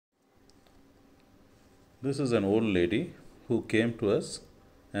This is an old lady who came to us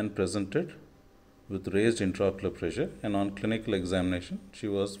and presented with raised intraocular pressure, and on clinical examination she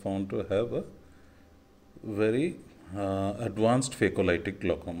was found to have a very advanced phacolytic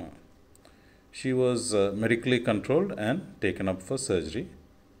glaucoma. She was medically controlled and taken up for surgery,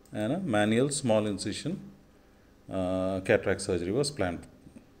 and a manual small incision cataract surgery was planned.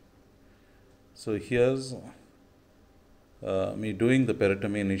 So here's me doing the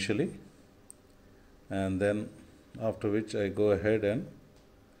peritomy initially, and then after which I go ahead and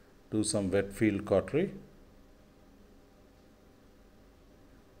do some wet field cautery.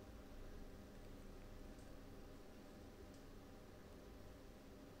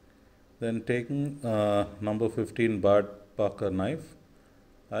 Then taking number 15 Bart Parker knife,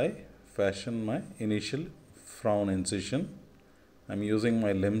 I fashion my initial frown incision. I'm using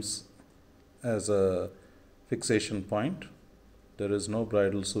my limbs as a fixation point. There is no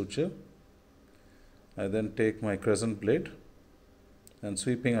bridal suture. I then take my crescent blade and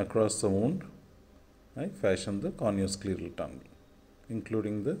sweeping across the wound, I fashion the corneoscleral tunnel,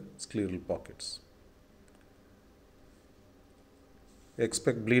 including the scleral pockets.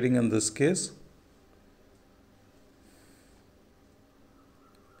 Expect bleeding in this case.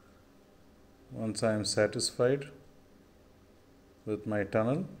 Once I am satisfied with my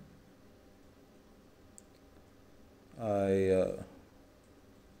tunnel, I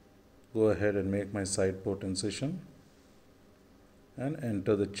go ahead and make my side port incision and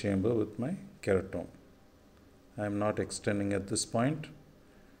enter the chamber with my keratome. I am not extending at this point.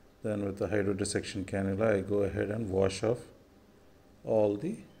 Then with the hydrodissection cannula, I go ahead and wash off all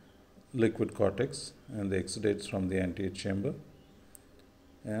the liquid cortex and the exudates from the anterior chamber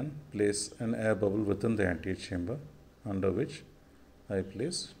and place an air bubble within the anterior chamber, under which I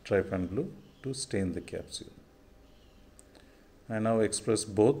place trypan glue to stain the capsule. I now express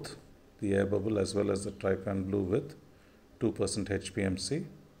both the air bubble as well as the trypan glue with 2% HPMC.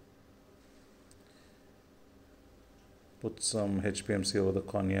 Put some HPMC over the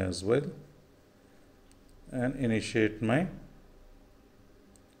cornea as well and initiate my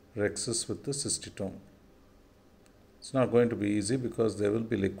rhexis with the cystitome. It's not going to be easy because there will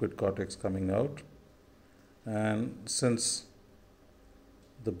be liquid cortex coming out, and since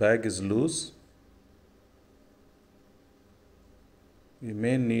the bag is loose, we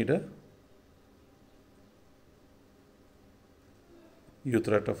may need a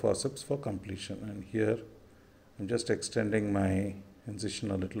Utrata forceps for completion. And here I'm just extending my incision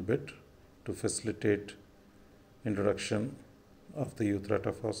a little bit to facilitate introduction of the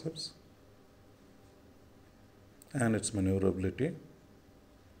Utrata forceps and its maneuverability.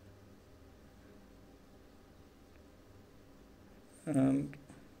 And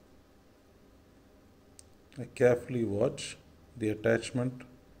I carefully watch the attachment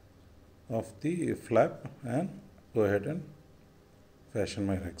of the flap and go ahead and fashion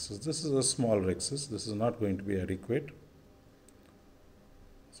my rhexis. This is a small rhexis. This is not going to be adequate.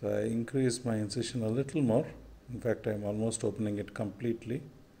 So I increase my incision a little more. In fact, I am almost opening it completely.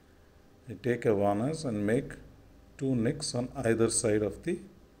 I take a varnish and make 2 nicks on either side of the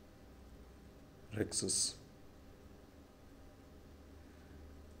rhexis.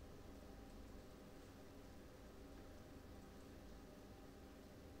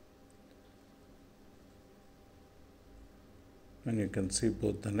 And you can see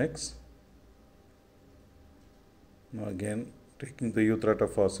both the necks. Now again, taking the Utrata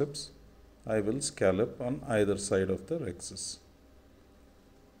forceps, I will scallop on either side of the rhexis.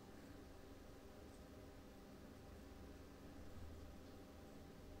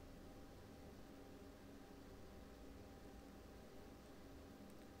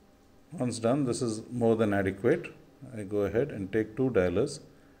 Once done, this is more than adequate. I go ahead and take 2 dialers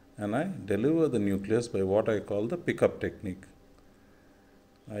and I deliver the nucleus by what I call the pickup technique.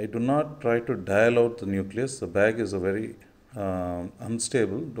 I do not try to dial out the nucleus. The bag is a very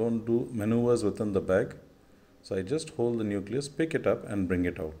unstable. Don't do maneuvers within the bag. So I just hold the nucleus, pick it up and bring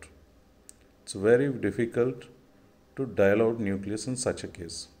it out. It's very difficult to dial out nucleus in such a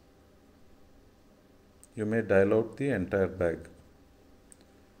case. You may dial out the entire bag.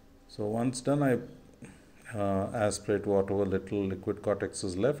 So once done, I aspirate whatever little liquid cortex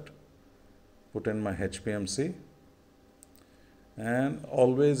is left, put in my HPMC, and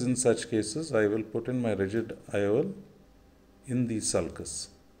always in such cases I will put in my rigid IOL in the sulcus.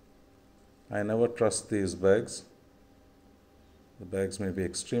 I never trust these bags. The bags may be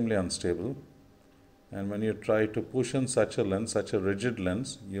extremely unstable, and when you try to push in such a lens, such a rigid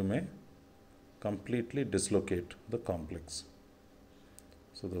lens, you may completely dislocate the complex.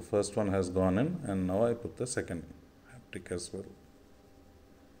 So the first one has gone in, and now I put the second haptic as well.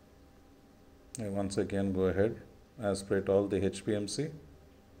 I once again go ahead, aspirate all the HPMC,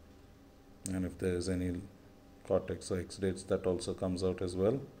 and if there is any cortex or exudates, that also comes out as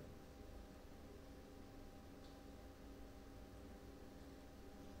well.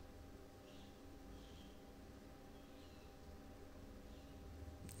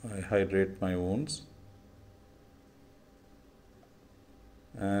 I hydrate my wounds.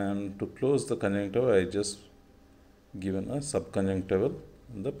 And to close the conjunctiva, I just given a subconjunctival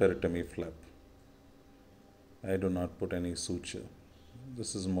in the peritomy flap. I do not put any suture.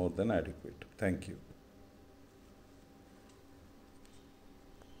 This is more than adequate. Thank you.